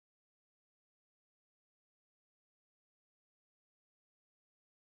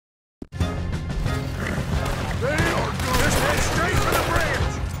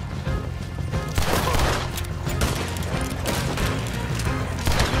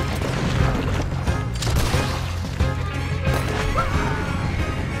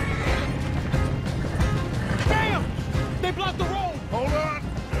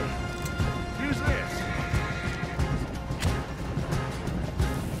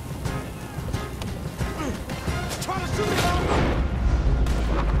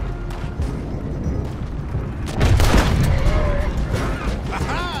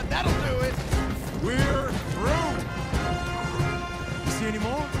Aha! That'll do it! We're through! You see any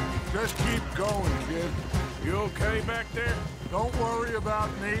more? Just keep going, kid. You okay back there? Don't worry about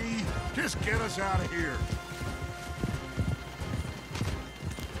me. Just get us out of here.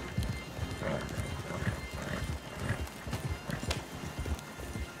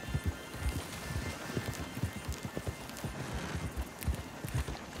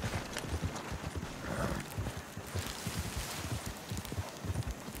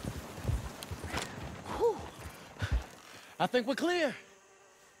 I think we're clear.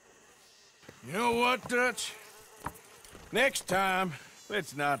 You know what, Dutch? Next time,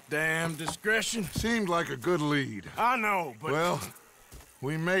 let's not damn discretion. Seemed like a good lead. I know, but... Well,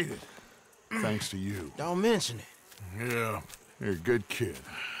 we made it. Thanks to you. Don't mention it. Yeah. You're a good kid.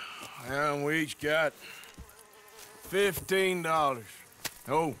 And we each got $15.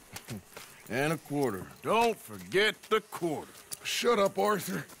 Oh, and a quarter. Don't forget the quarter. Shut up,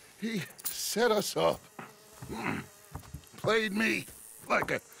 Arthur. He set us up. Played me like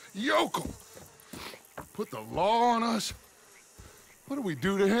a yokel. Put the law on us. What did we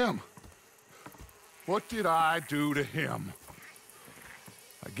do to him? What did I do to him?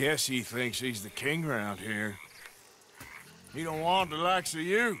 I guess he thinks he's the king around here. He don't want the likes of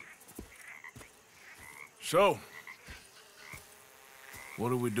you. So,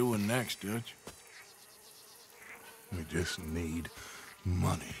 what are we doing next, Dutch? We just need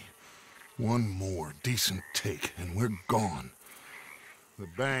money. One more decent take, and we're gone. The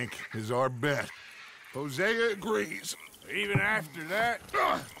bank is our bet. Hosea agrees. Even after that?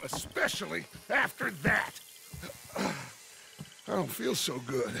 Especially after that. I don't feel so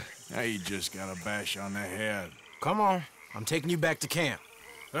good. Now you just got a bash on the head. Come on. I'm taking you back to camp.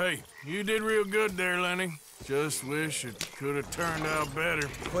 Hey, you did real good there, Lenny. Just wish it could have turned out better.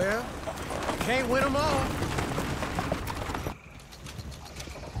 Well, can't win them all.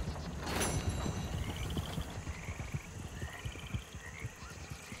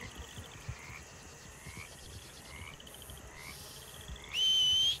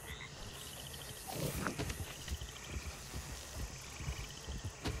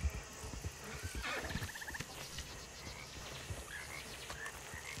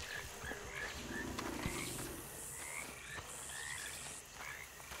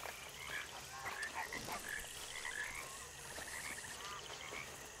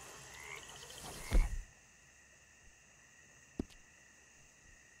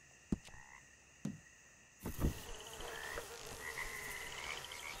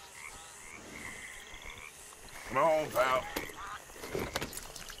 Come on, pal.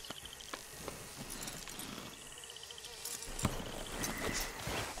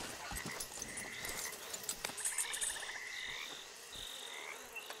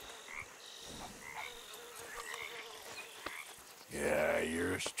 Yeah,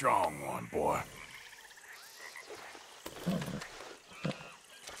 you're a strong one, boy.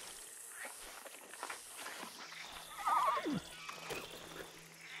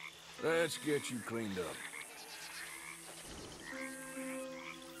 Let's get you cleaned up.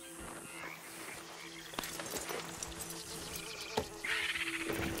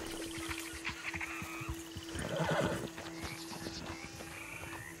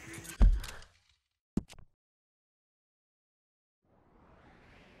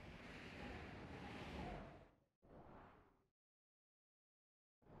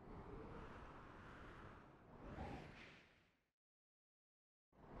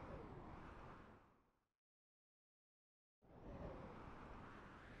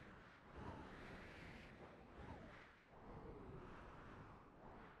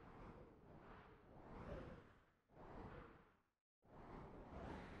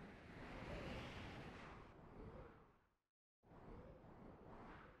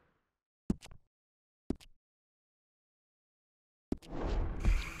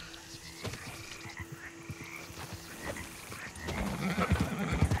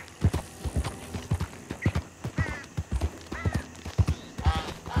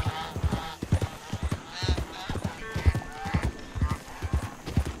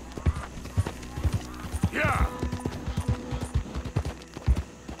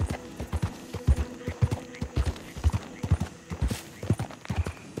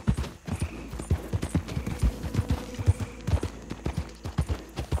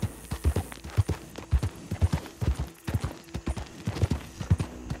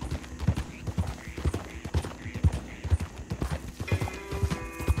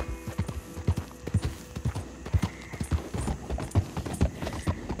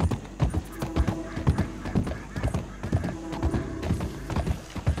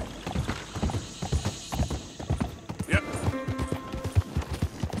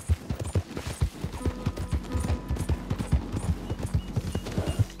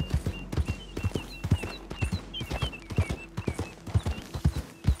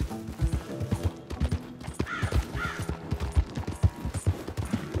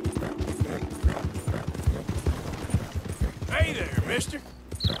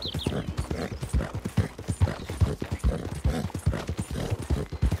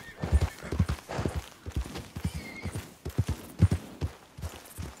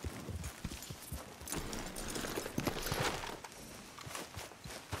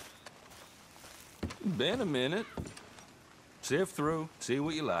 Been a minute. Sift through, see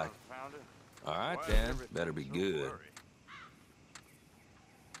what you like. Found it. All right, Why then. everything Better be so good. blurry?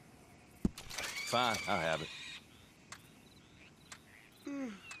 Fine, I'll have it.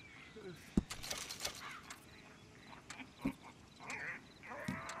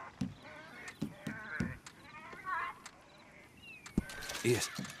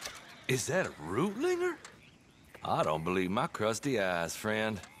 Is that a rootlinger? I don't believe my crusty eyes,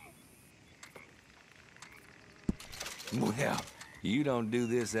 friend. Well, you don't do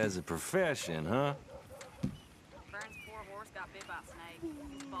this as a profession, huh? Burns' poor horse got bit by a snake.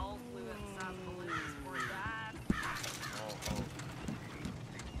 His balls flew up the size of balloons before he died.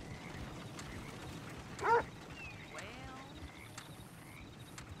 Well,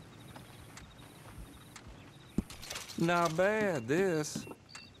 Not bad, this.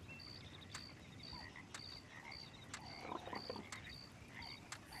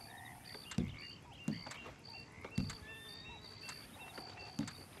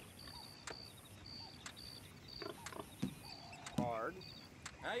 Hard.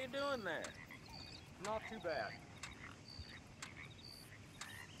 How you doing there? Not too bad.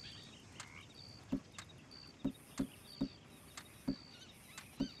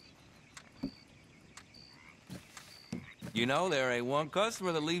 You know, there ain't one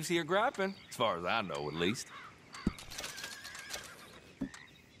customer that leaves here griping, as far as I know, at least.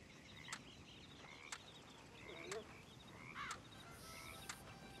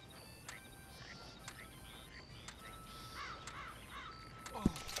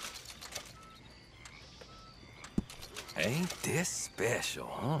 Ain't this special,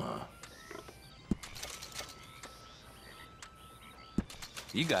 huh?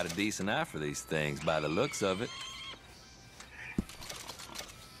 You got a decent eye for these things by the looks of it.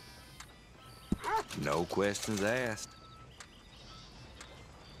 No questions asked.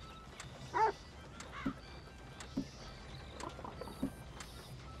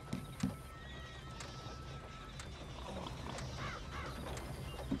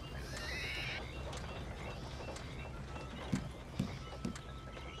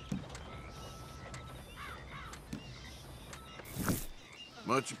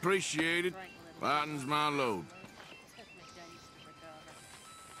 Much appreciated. Lightens my load.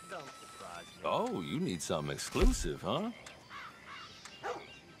 Don't surprise me. Oh, you need something exclusive, huh?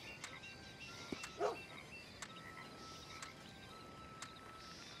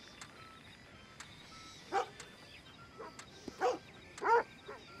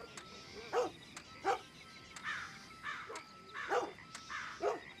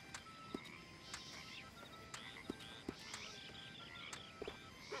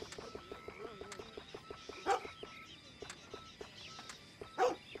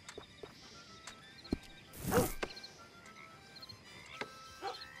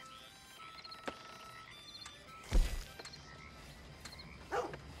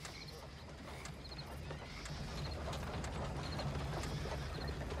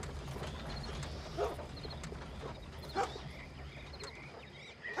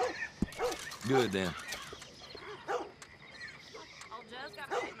 Good then. old Joe's got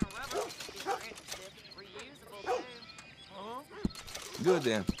me in a rubber. If you're interested. Reusable, too. Good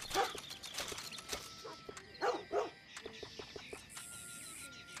then.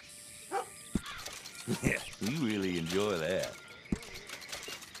 Yeah, you really enjoy that.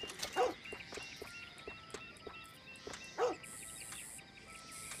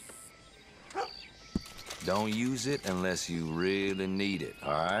 Don't use it unless you really need it,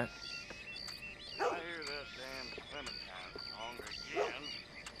 all right? I hear that damn Clementine song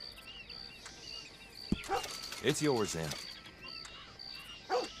again. It's yours then.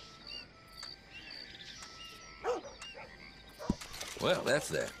 Well, that's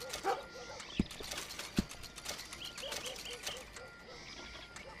that.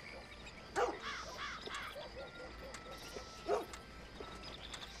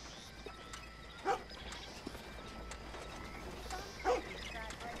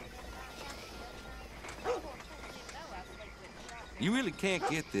 You really can't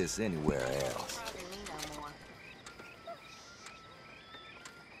get this anywhere else. Probably me no more.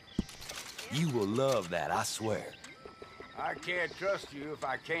 You will love that, I swear. I can't trust you if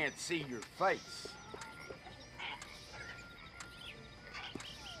I can't see your face.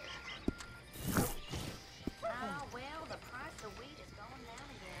 Ah, well, the price of wheat is going down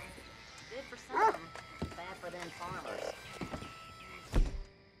again. Good for some, bad for them farmers.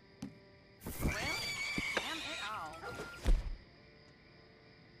 Well, damn it all.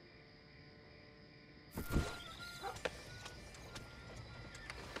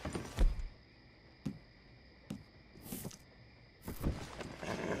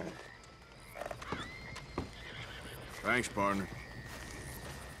 Thanks, partner.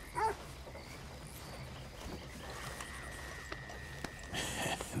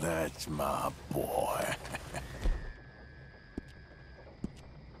 That's my boy.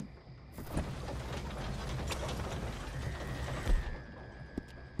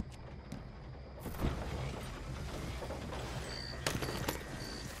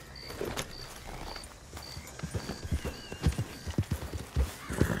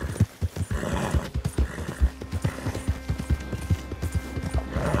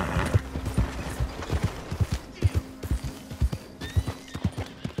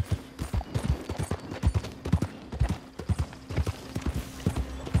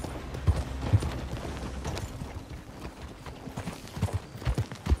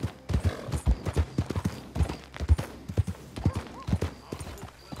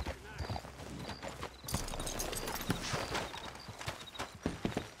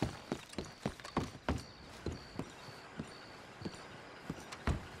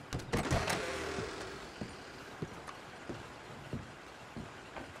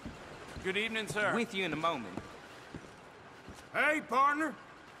 Good evening, sir. With you in a moment. Hey, partner.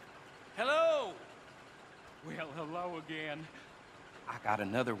 Hello. Well, hello again. I got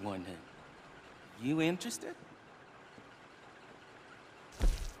another one. You interested?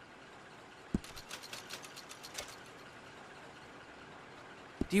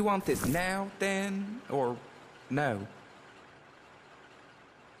 Do you want this now, then, or no?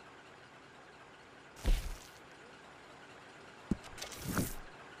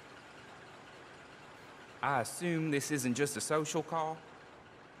 I assume this isn't just a social call?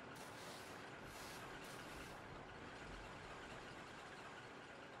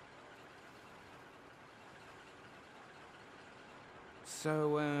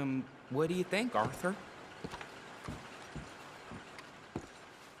 So, what do you think, Arthur?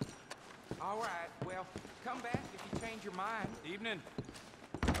 All right, well, come back if you change your mind. Evening.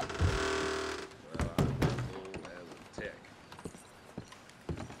 Well, I'm as old as a tick.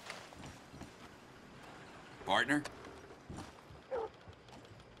 Partner?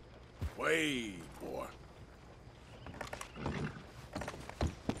 Wait, boy.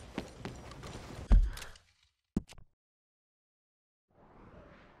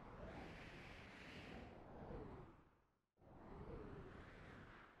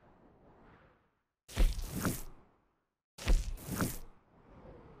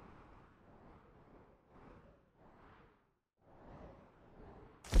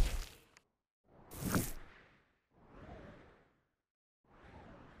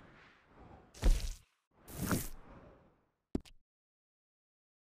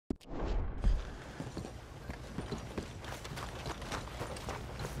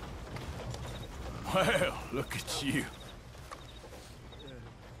 Well, look at you.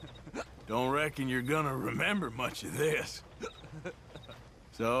 Don't reckon you're gonna remember much of this.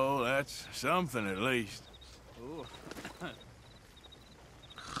 So that's something at least. Ooh.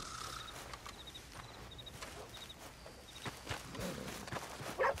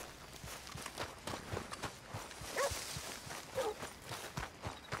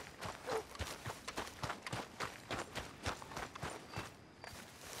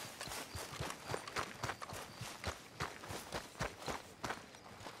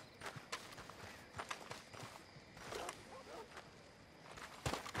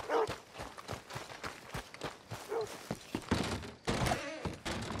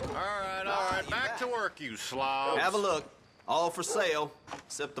 All right, back to work, you slobs. Have a look. All for sale,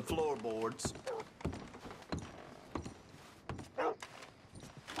 except the floorboards.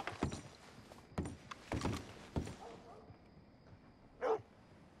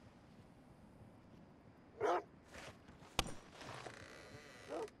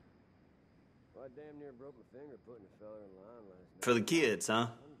 I damn near broke my finger putting a fella in line last night. For the kids, huh?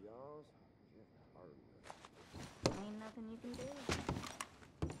 Ain't nothing you can do.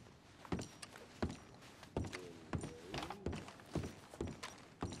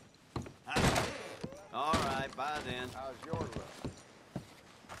 All right, bye then. How's your luck?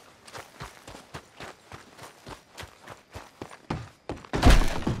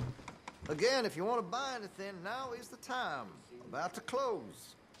 Again, if you want to buy anything, now is the time. About to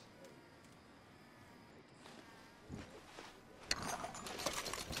close.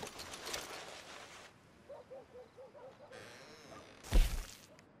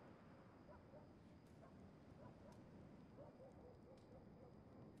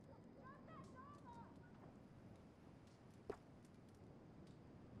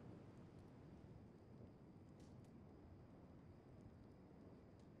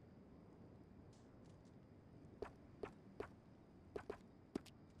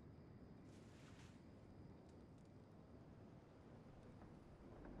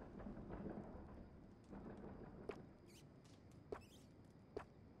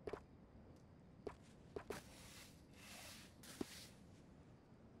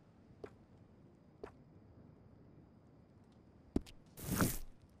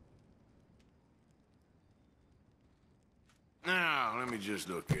 just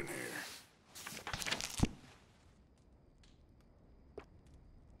look in here.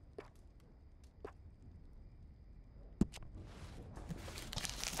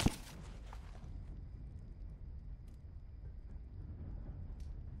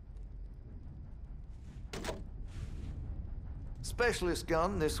 Specialist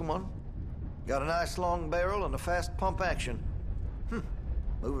gun, this one. Got a nice long barrel and a fast pump action.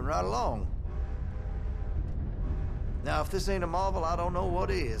 Moving right along. Now, if this ain't a marvel, I don't know what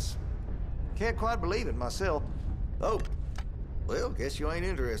is. Can't quite believe it myself. Oh, well, guess you ain't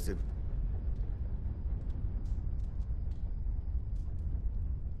interested.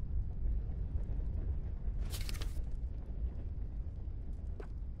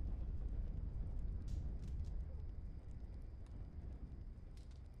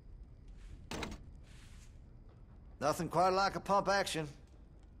 Nothing quite like a pump action.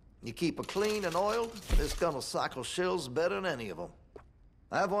 You keep it clean and oiled, this gun will cycle shells better than any of them.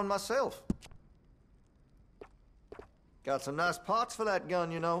 I have one myself. Got some nice parts for that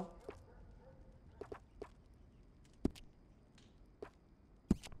gun, you know.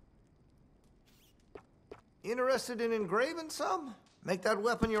 Interested in engraving some? Make that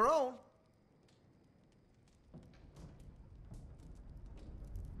weapon your own.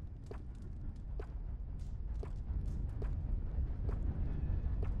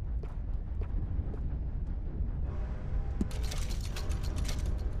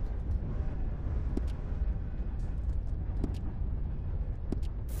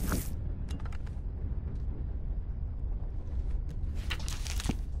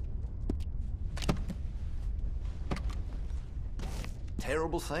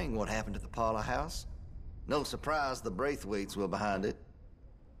 Terrible thing what happened at the Parlor House. No surprise the Braithwaites were behind it.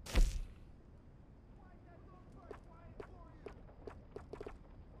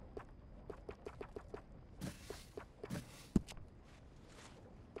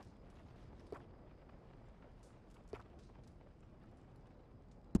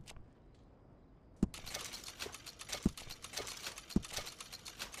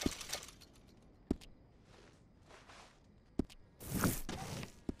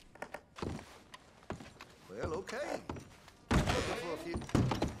 Well, okay. Looking for a few.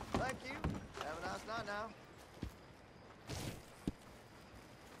 Thank you. Have a nice night now.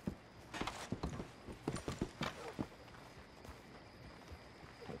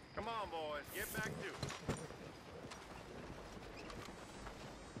 Come on, boys, get back to it.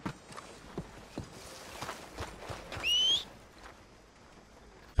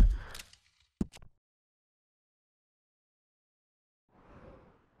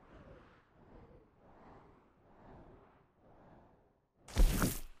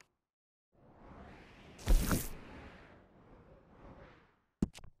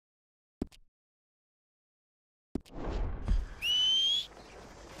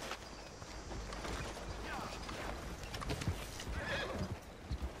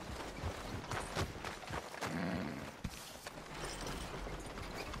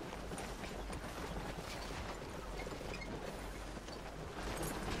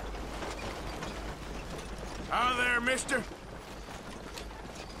 Hi there, mister.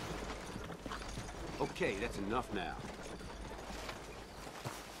 Okay, that's enough now.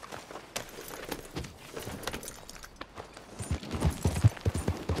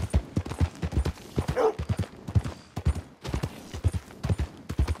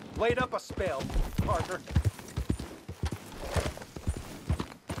 Wait up a spell, partner.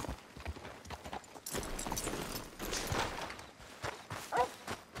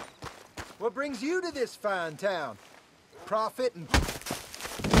 What brings you to this fine town? Profit and...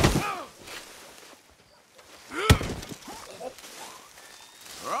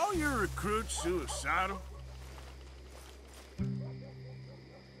 Are all your recruits suicidal?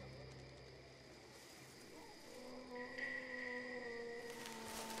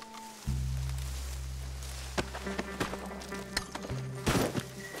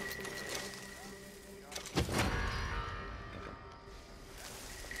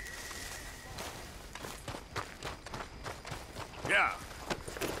 Yeah.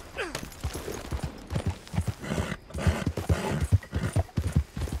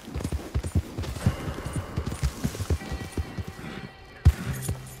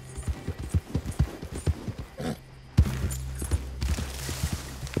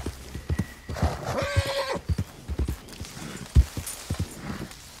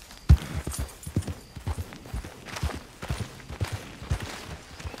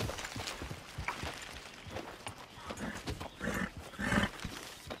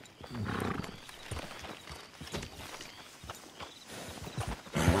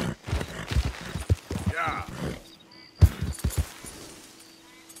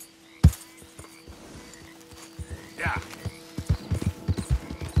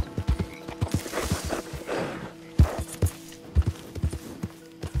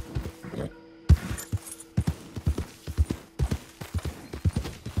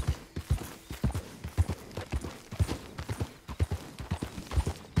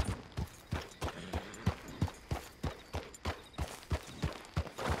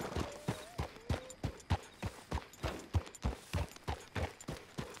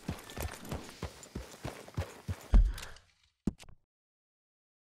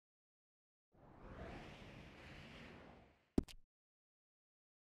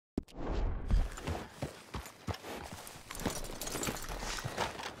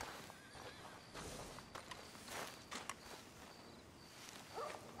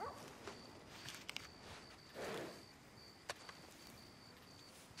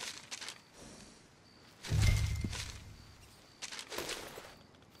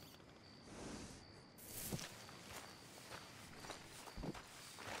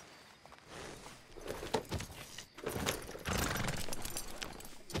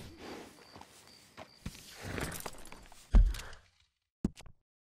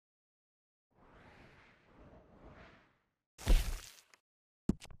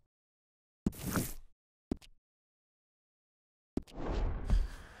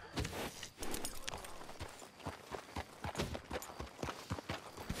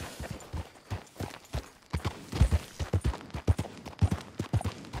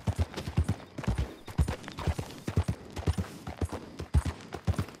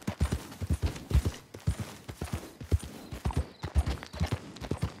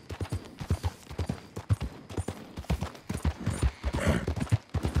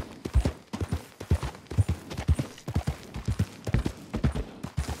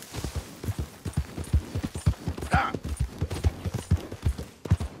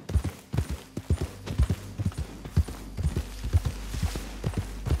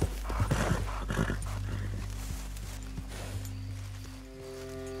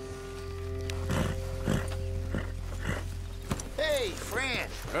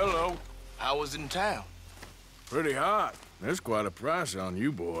 Hello. How was it in town? Pretty hot. There's quite a price on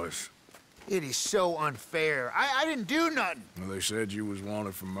you boys. It is so unfair. I didn't do nothing. Well, they said you was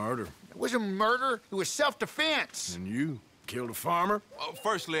wanted for murder. It wasn't murder. It was self-defense. And you killed a farmer? Well,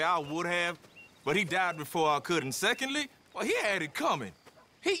 firstly, I would have, but he died before I could. And secondly, well, he had it coming.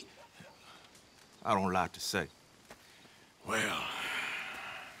 I don't like to say. Well...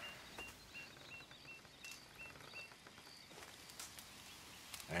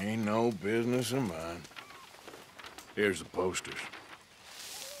 ain't no business of mine. Here's the posters.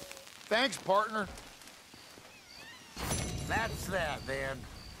 Thanks, partner. That's that, then.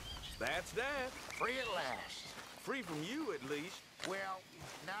 That's that. Free at last. Free from you, at least. Well,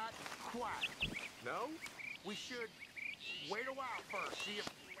 not quite. No? We should wait a while first, see if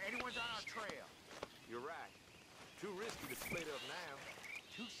anyone's on our trail. You're right. Too risky to split up now.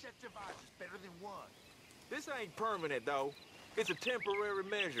 2 sets of eyes is better than 1. This ain't permanent, though. It's a temporary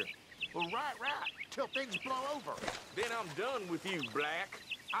measure. Well, right. Till things blow over. Then I'm done with you, Black.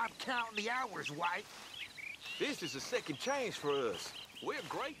 I'm counting the hours, White. This is a second chance for us. We're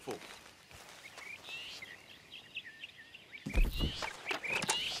grateful.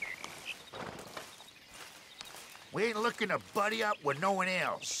 We ain't looking to buddy up with no one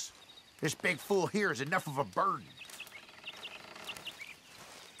else. This big fool here is enough of a burden.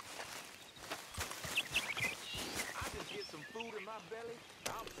 Get some food in my belly,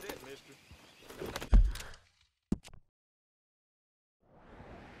 I'm set, mister.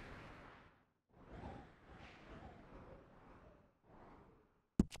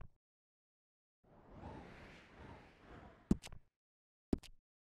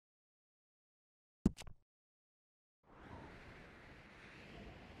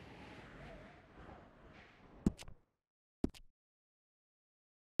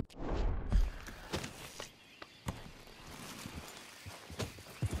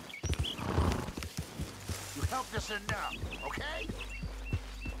 Helped us enough, okay?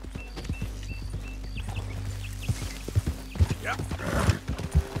 Yep.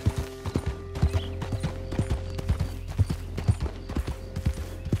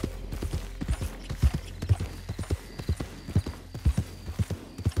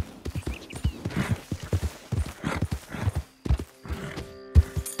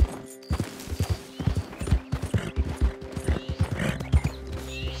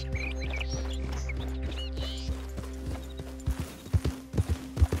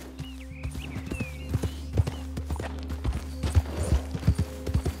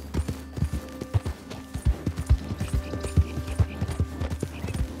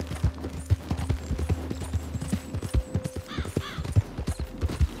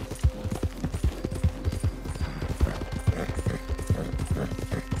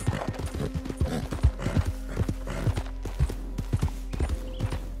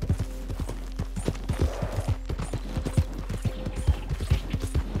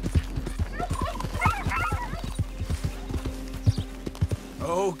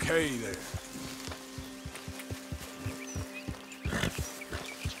 Okay, there.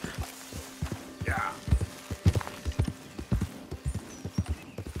 Yeah.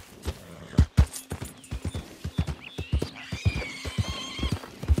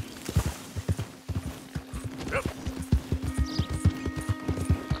 Yep.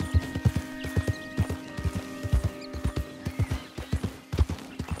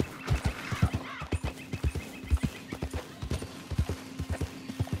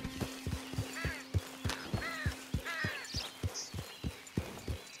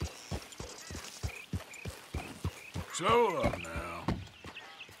 So up now.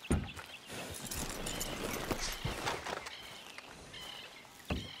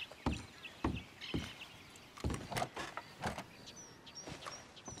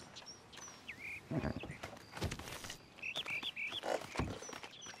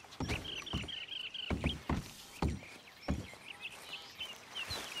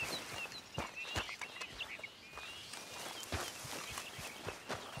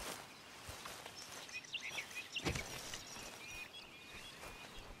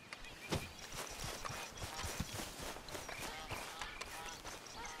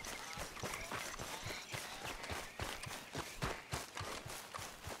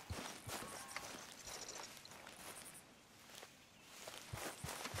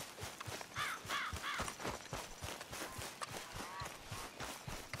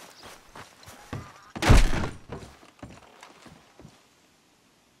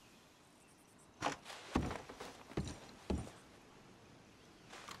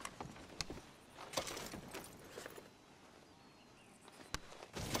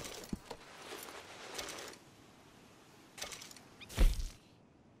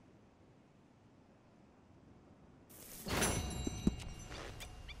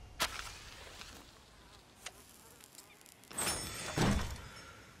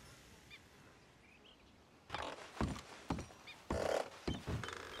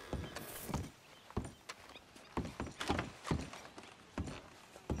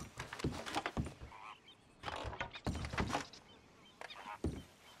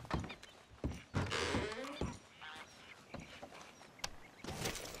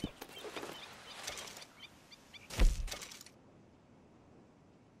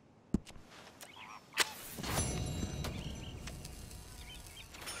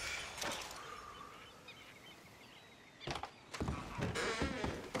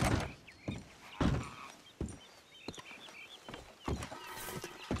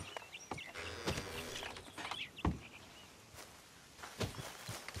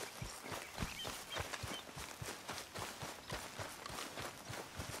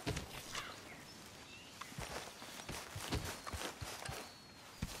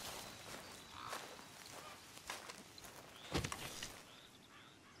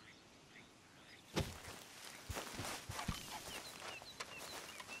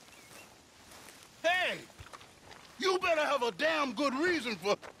 better have a damn good reason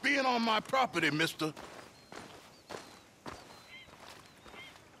for being on my property, mister.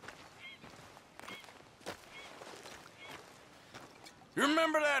 You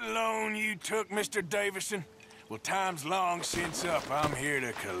remember that loan you took, Mr. Davison? Well, time's long since up. I'm here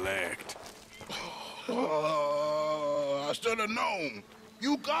to collect. I should have known.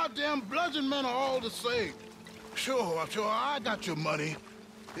 You goddamn bludgeon men are all the same. Sure, I got your money.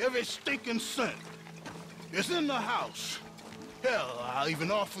 Every stinking cent. It's in the house. Hell, I'll even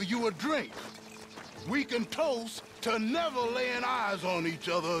offer you a drink. We can toast to never laying eyes on each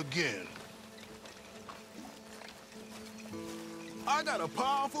other again. I got a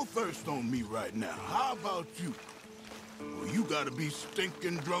powerful thirst on me right now. How about you? Well, you gotta be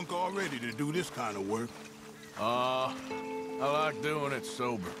stinking drunk already to do this kind of work. I like doing it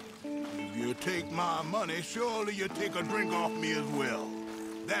sober. If you take my money, surely you take a drink off me as well.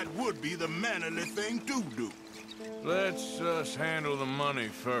 That would be the mannerly thing to do. Let's us handle the money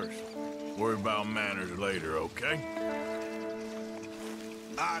first. Worry about manners later, okay?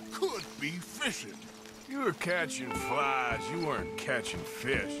 I could be fishing. You were catching flies, you weren't catching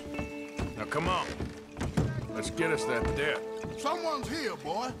fish. Now come on. Let's get us that debt. Someone's here,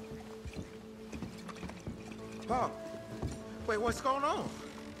 boy. Pop, wait, what's going on?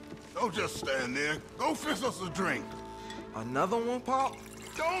 Don't just stand there. Go fix us a drink. Another one, Pop?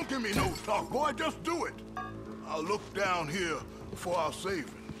 Don't give me no talk, boy. Just do it. I'll look down here for our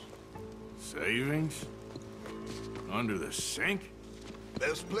savings. Savings? Under the sink?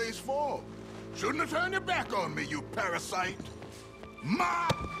 Best place for 'em. Shouldn't have turned your back on me, you parasite. My...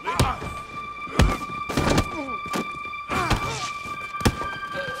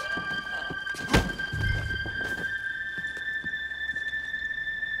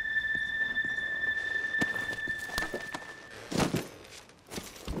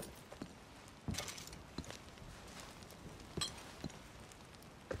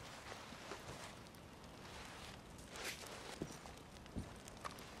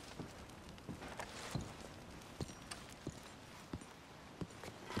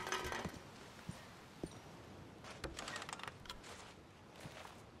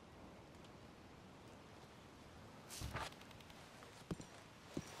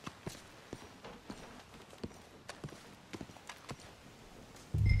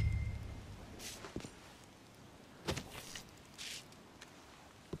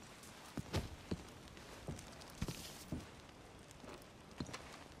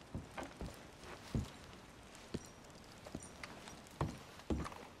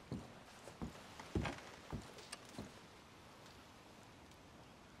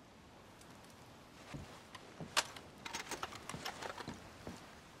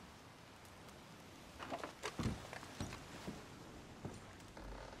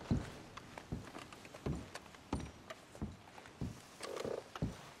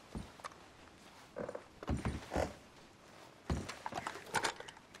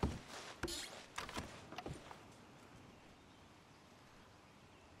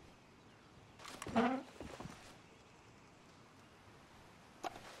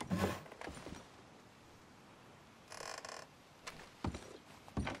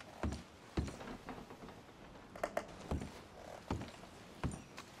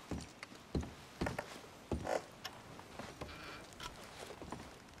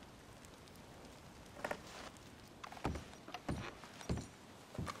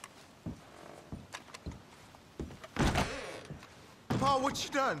 Paul, what you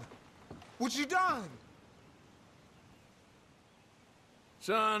done? What you done?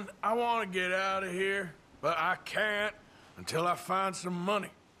 Son, I want to get out of here, but I can't until I find some money.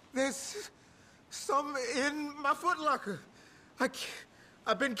 There's some in my footlocker.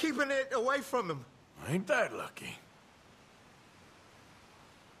 I've been keeping it away from him. Ain't that lucky?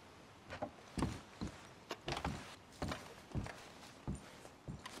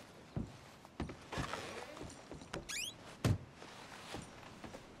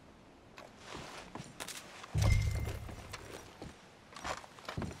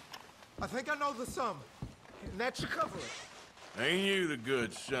 I think I know the sum, and that should cover it. Ain't you the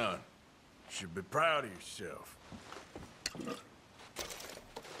good son? You should be proud of yourself.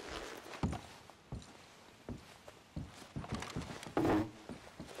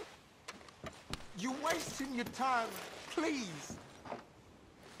 You're wasting your time, please.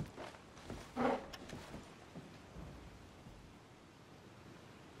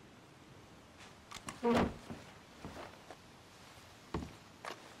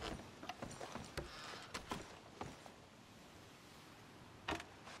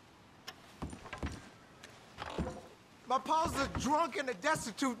 My pa's a drunk and a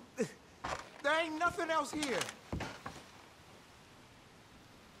destitute. There ain't nothing else here.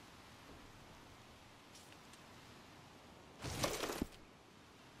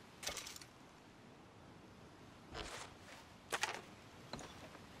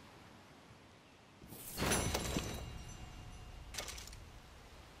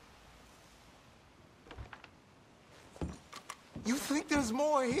 You think there's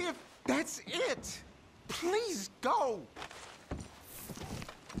more here? That's it. Please go.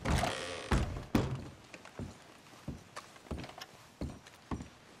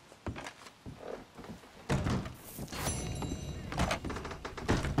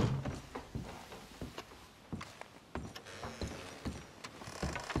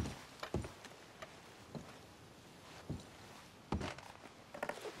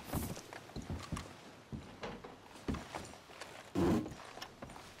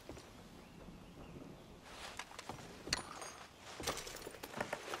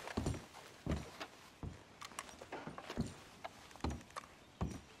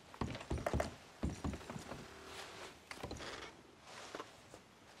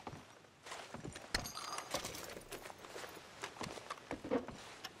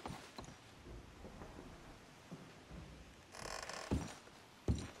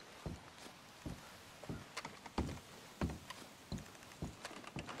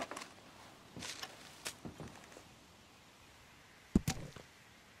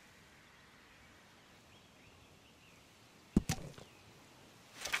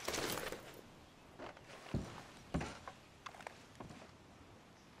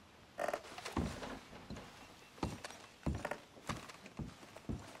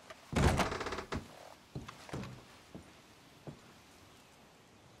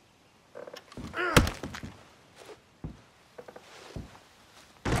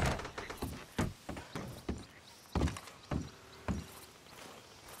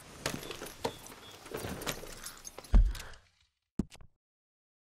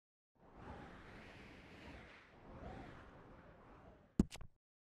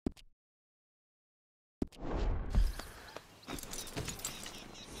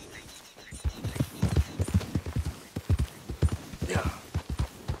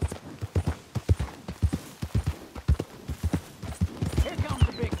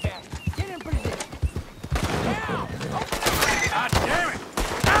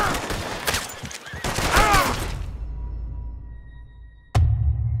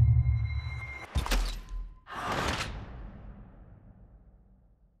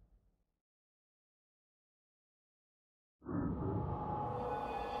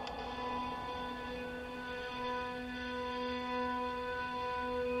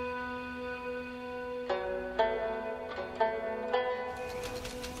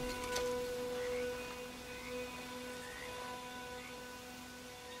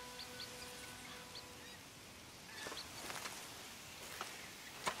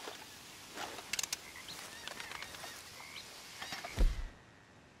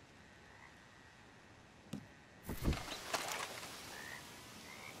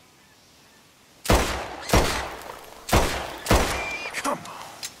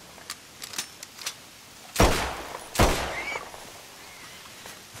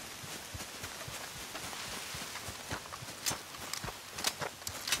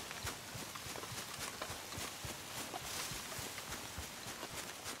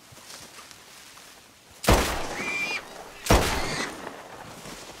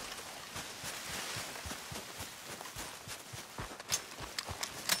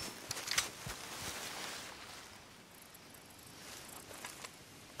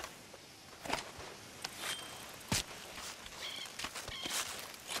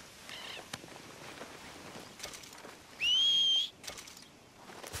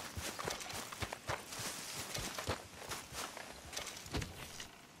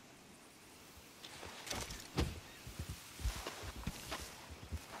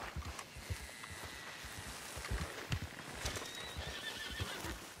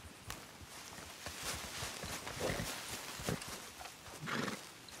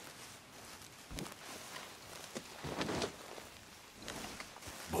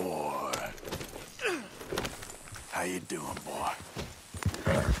 How you doing, boy?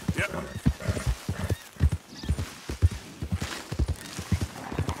 Yep.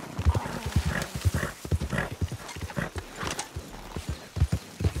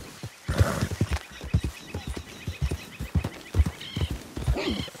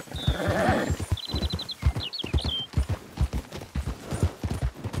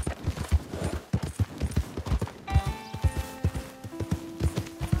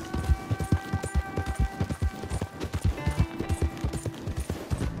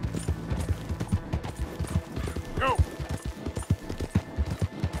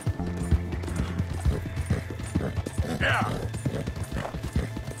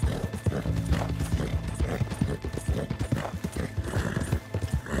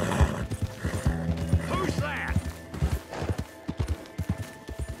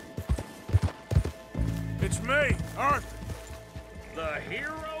 The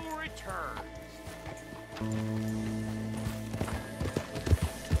hero returns.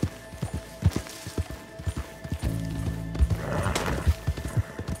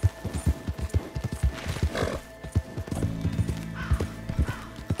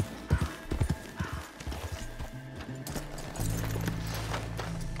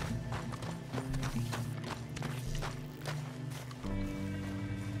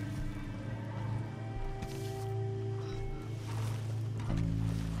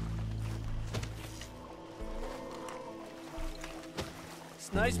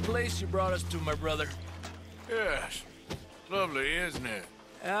 Nice place you brought us to, my brother. Yes. Lovely, isn't it?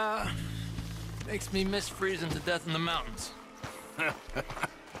 Makes me miss freezing to death in the mountains.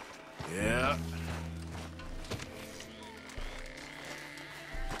 Yeah.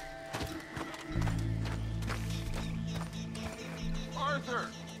 Arthur,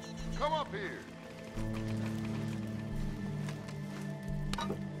 come up here.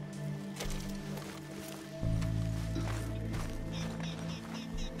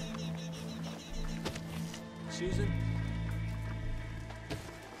 Susan?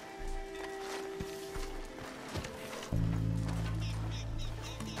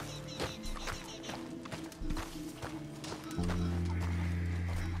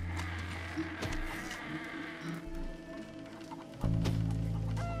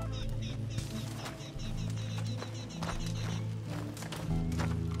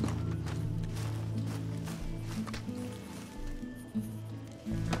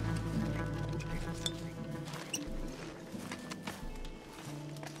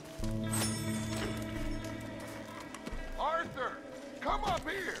 Arthur, come up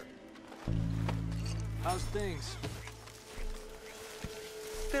here. How's things?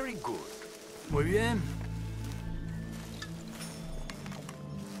 Very good. Muy bien.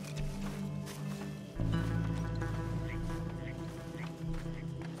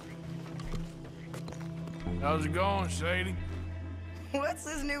 How's it going, Sadie? What's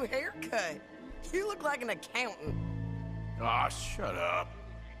this new haircut? You look like an accountant. Aw, shut up.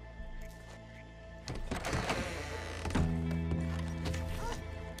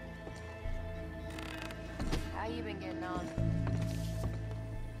 How you been getting on?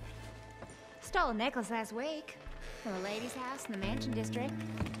 Stole a necklace last week from a lady's house in the Mansion District.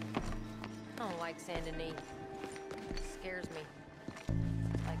 I don't like Saint Denis. It scares me.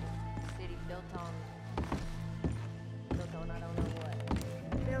 Like a city built on I don't know what.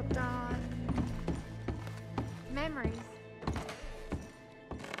 Built on memories.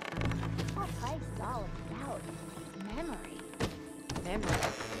 Whole place is all about memory. Memory.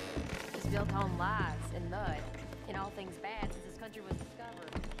 It's built on lies and mud and all things bad since this country was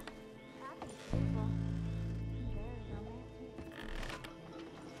discovered.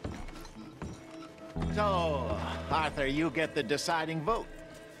 So, Arthur, you get the deciding vote.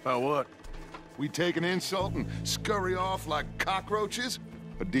 About what? We take an insult and scurry off like cockroaches?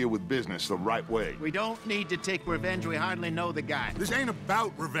 Or deal with business the right way? We don't need to take revenge. We hardly know the guy. This ain't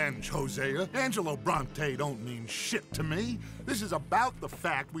about revenge, Hosea. Angelo Bronte don't mean shit to me. This is about the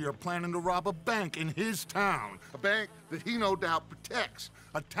fact we are planning to rob a bank in his town. A bank that he no doubt protects.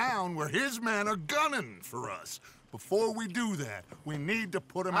 A town where his men are gunning for us. Before we do that, we need to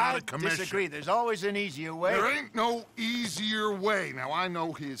put him out of commission. I disagree. There's always an easier way. There ain't no easier way. Now, I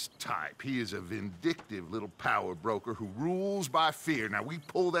know his type. He is a vindictive little power broker who rules by fear. Now, we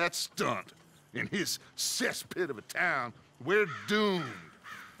pull that stunt in his cesspit of a town, we're doomed.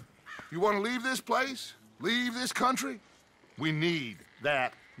 You want to leave this place? Leave this country? We need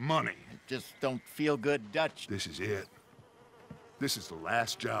that money. Just don't feel good, Dutch. This is it. This is the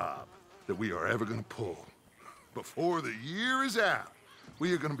last job that we are ever going to pull. Before the year is out,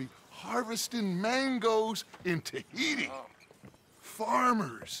 we are going to be harvesting mangoes in Tahiti.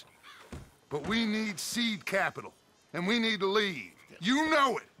 Farmers. But we need seed capital, and we need to leave. You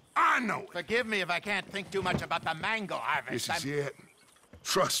know it. I know it. Forgive me if I can't think too much about the mango harvest. This is it.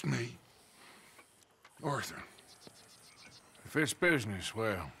 Trust me. Arthur. If it's business,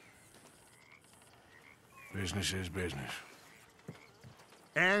 well, business is business.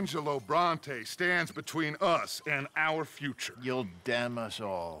 Angelo Bronte stands between us and our future. You'll damn us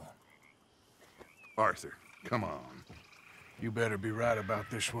all. Arthur, come on. You better be right about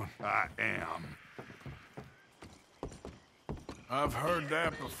this one. I am. I've heard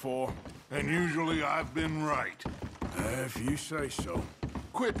that before. And usually I've been right. If you say so.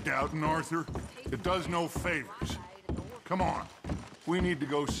 Quit doubting, Arthur. It does no favors. Come on. We need to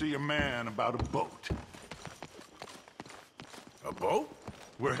go see a man about a boat. A boat?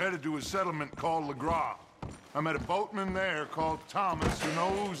 We're headed to a settlement called Le Gras. I met a boatman there called Thomas who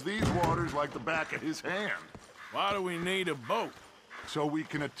knows these waters like the back of his hand. Why do we need a boat? so we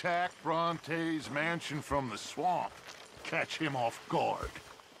can attack Bronte's mansion from the swamp. Catch him off guard.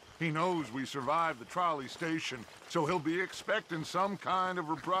 He knows we survived the trolley station, so he'll be expecting some kind of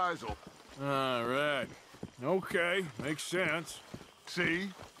reprisal. All right. Okay, makes sense. See?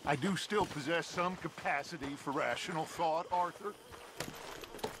 I do still possess some capacity for rational thought, Arthur.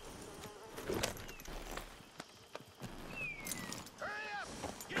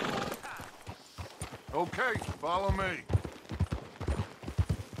 Okay, follow me.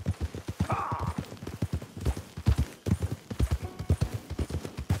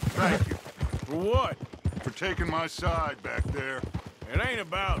 Thank you. For what? For taking my side back there. It ain't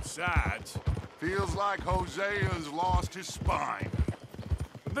about sides. Feels like Hosea's lost his spine.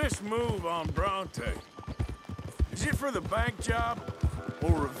 This move on Bronte, is it for the bank job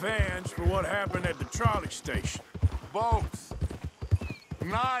or revenge for what happened at the trolley station? Both.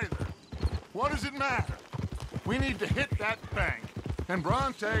 Neither. What does it matter? We need to hit that bank, and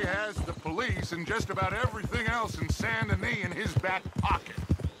Bronte has the police and just about everything else in Saint Denis in his back pocket.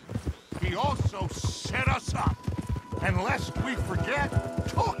 He also set us up, and lest we forget,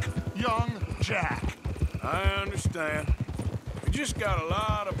 took young Jack. I understand. We just got a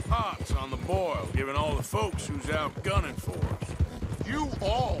lot of pots on the boil, given all the folks who's out gunning for us. You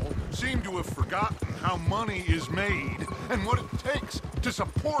all seem to have forgotten how money is made and what it takes to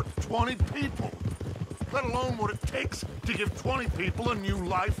support 20 people, let alone what it takes to give 20 people a new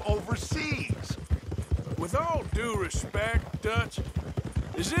life overseas. With all due respect, Dutch,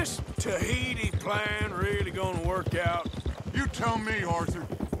 is this Tahiti plan really gonna work out? You tell me, Arthur.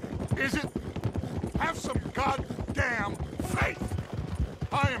 Is it? Have some goddamn faith.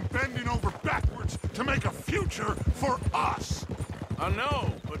 I am bending over backwards to make a future for us. I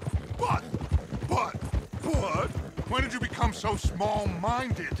know, but... What? When did you become so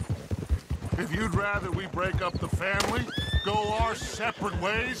small-minded? If you'd rather we break up the family, go our separate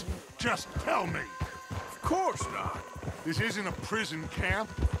ways, just tell me. Of course not. This isn't a prison camp.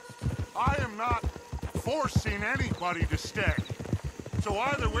 I am not forcing anybody to stay. So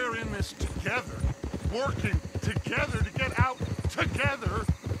either we're in this together, working together to get out together,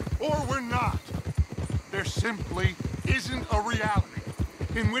 or we're not. There simply isn't a reality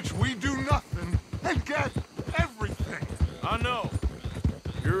in which we do nothing and get everything. I know.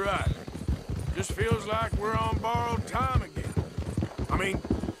 You're right. Just feels like we're on borrowed time again. I mean,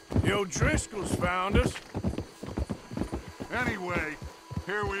 the O'Driscolls found us. Anyway,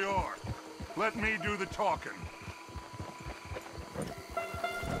 here we are. Let me do the talking.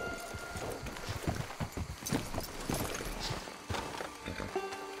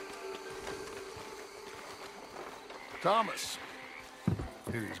 Thomas.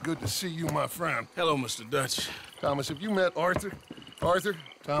 It is good to see you, my friend. Hello, Mr. Dutch. Thomas, have you met Arthur? Arthur,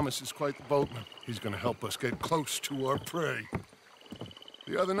 Thomas is quite the boatman. He's gonna help us get close to our prey.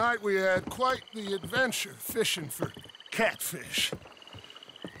 The other night we had quite the adventure fishing for catfish.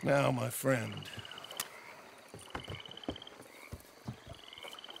 Now, my friend,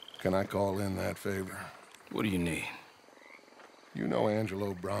 can I call in that favor? What do you need? You know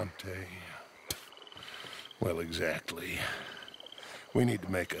Angelo Bronte. Well, exactly. We need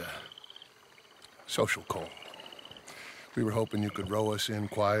to make a social call. We were hoping you could row us in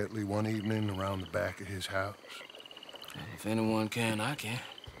quietly one evening around the back of his house. If anyone can, I can.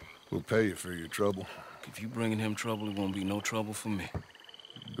 We'll pay you for your trouble. If you bringing him trouble, it won't be no trouble for me.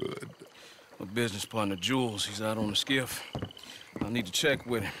 Good. My business partner, Jules, he's out on the skiff. I need to check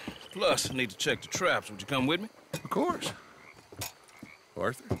with him. Plus, I need to check the traps. Would you come with me? Of course.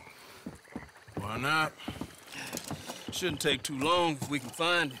 Arthur? Why not? Shouldn't take too long if we can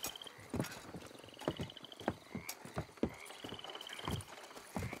find it.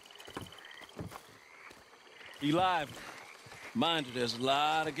 Be lively. Mind you, there's a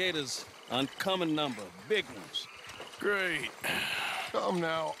lot of gators. Uncommon number, big ones. Great. Come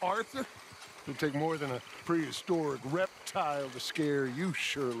now, Arthur. It'll take more than a prehistoric reptile to scare you,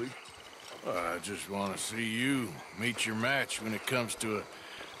 surely. I just want to see you meet your match when it comes to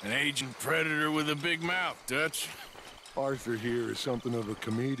an aging predator with a big mouth, Dutch. Arthur here is something of a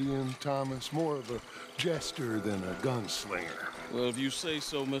comedian, Thomas. More of a jester than a gunslinger. Well, if you say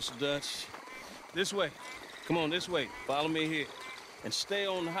so, Mr. Dutch. This way. Come on, this way. Follow me here. And stay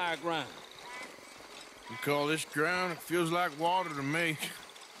on the high ground. You call this ground? It feels like water to me.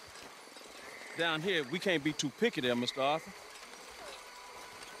 Down here, we can't be too picky there, Mr. Arthur.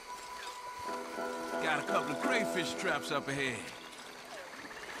 Got a couple of crayfish traps up ahead.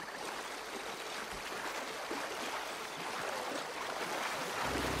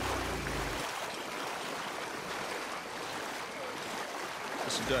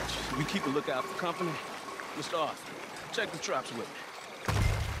 Mr. Dutch, you keep a lookout for company. Mr. Arthur, check the traps with me.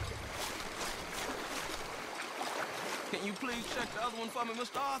 Can you please check the other one for me,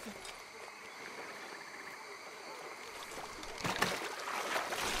 Mr. Arthur?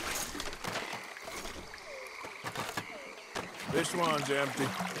 This one's empty.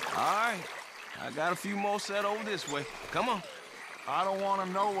 All right. I got a few more set over this way. Come on. I don't want to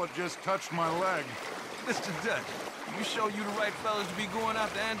know what just touched my leg. Mr. Dutch, you sure you the right fellas to be going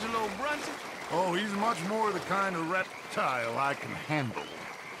after Angelo Brunson? Oh, he's much more the kind of reptile I can handle.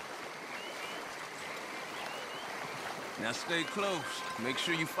 Now stay close. Make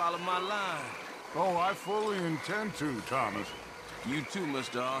sure you follow my line. Oh, I fully intend to, Thomas. You too,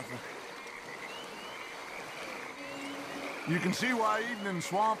 Mr. Arthur. You can see why eating in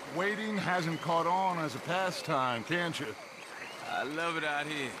swamp waiting hasn't caught on as a pastime, can't you? I love it out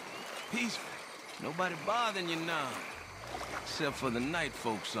here. Peaceful. Nobody bothering you now. Except for the night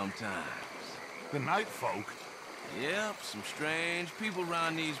folk sometimes. The night folk? Yep, some strange people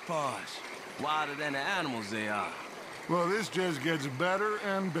around these parts. Wilder than the animals they are. Well, this just gets better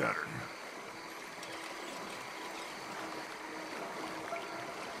and better.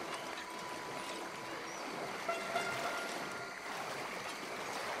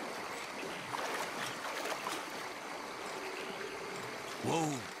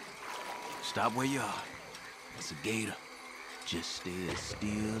 Whoa. Stop where you are. It's a gator. Just stay as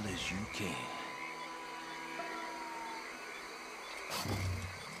still as you can.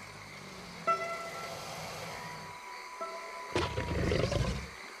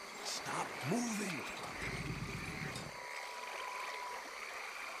 Stop moving.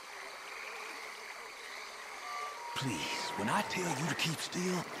 Please, when I tell you to keep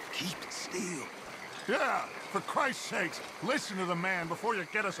still, keep still. Yeah, for Christ's sakes, listen to the man before you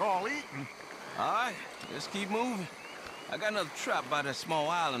get us all eaten. All right, let's keep moving. I got another trap by that small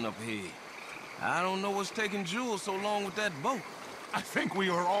island up here. I don't know what's taking Jules so long with that boat. I think we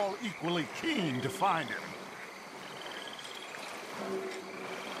are all equally keen to find him.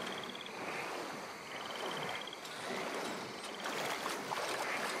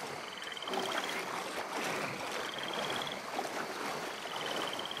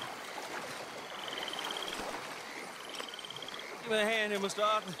 Give me a hand here, Mr.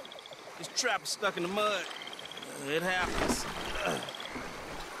 Arthur. This trap is stuck in the mud. It happens.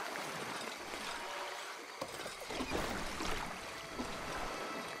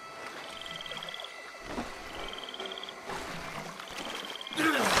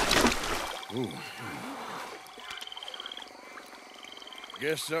 Ooh.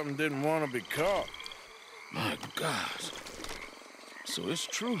 Guess something didn't want to be caught. My gosh. So it's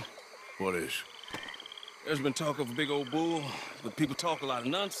true. What is? There's been talk of a big old bull, but people talk a lot of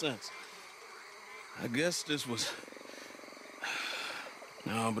nonsense. I guess this was...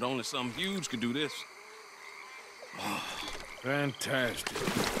 No, but only something huge could do this. Oh. Fantastic.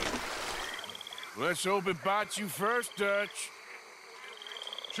 Let's hope it bites you first, Dutch.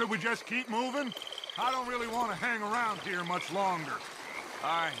 Should we just keep moving? I don't really want to hang around here much longer. All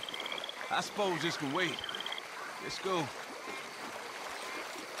right. I suppose this can wait. Let's go.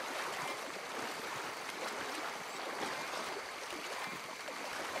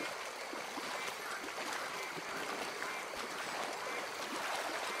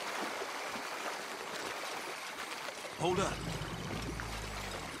 Hold up.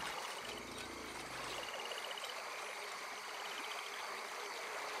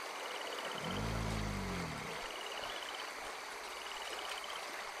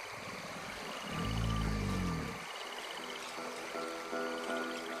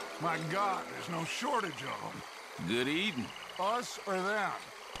 My God, there's no shortage of them. Good eating. Us or them?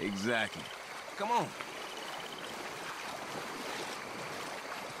 Exactly. Come on.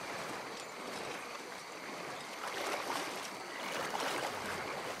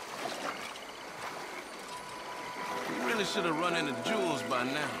 Should have run into Jules by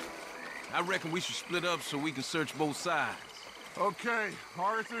now. I reckon we should split up so we can search both sides. Okay,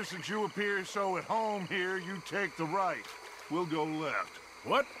 Arthur, since you appear so at home here, you take the right. We'll go left.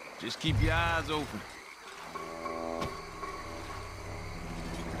 What? Just keep your eyes open.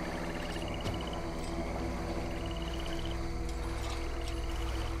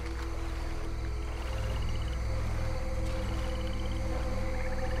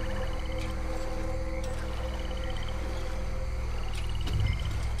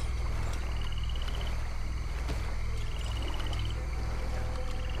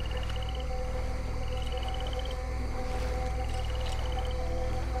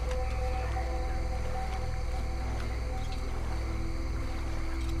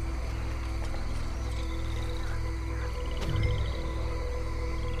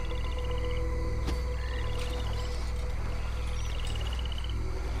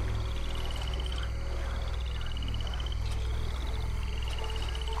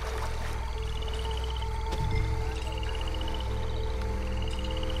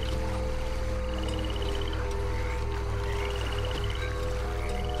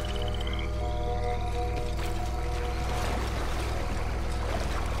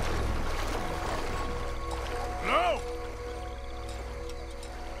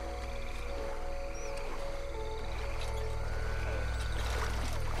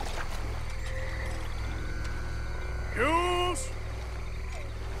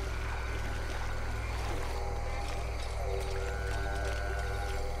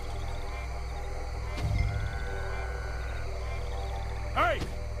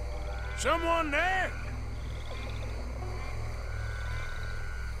 Someone there?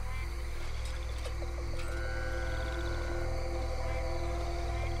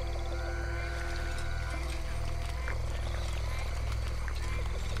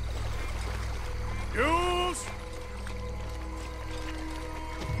 Jules?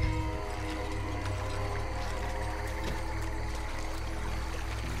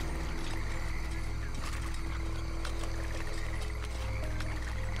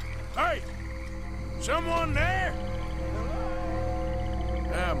 Hey! Someone there?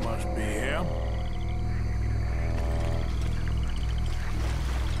 That must be him.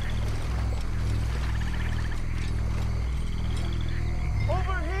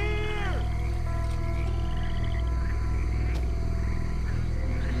 Over here!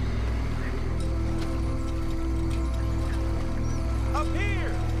 Up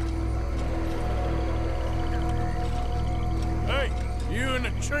here! Hey, you in the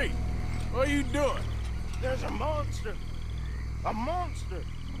tree. What are you doing? There's a monster. A monster.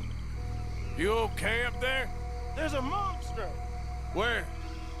 You okay up there? There's a monster. Where?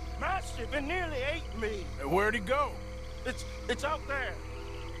 Massive. It nearly ate me. Where'd he go? It's out there.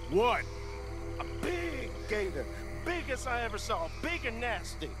 What? A big gator. Biggest I ever saw. Big and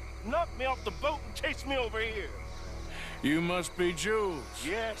nasty. Knocked me off the boat and chased me over here. You must be Jules.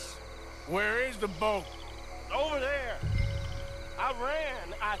 Yes. Where is the boat? Over there. I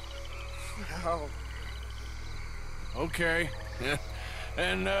ran. Oh. Okay.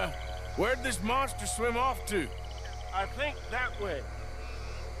 And, where'd this monster swim off to? I think that way.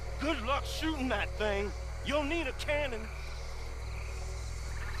 Good luck shooting that thing. You'll need a cannon.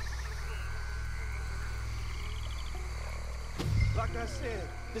 Like I said,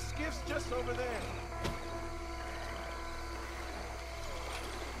 the skiff's just over there.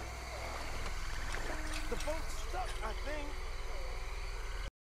 The boat's stuck, I think.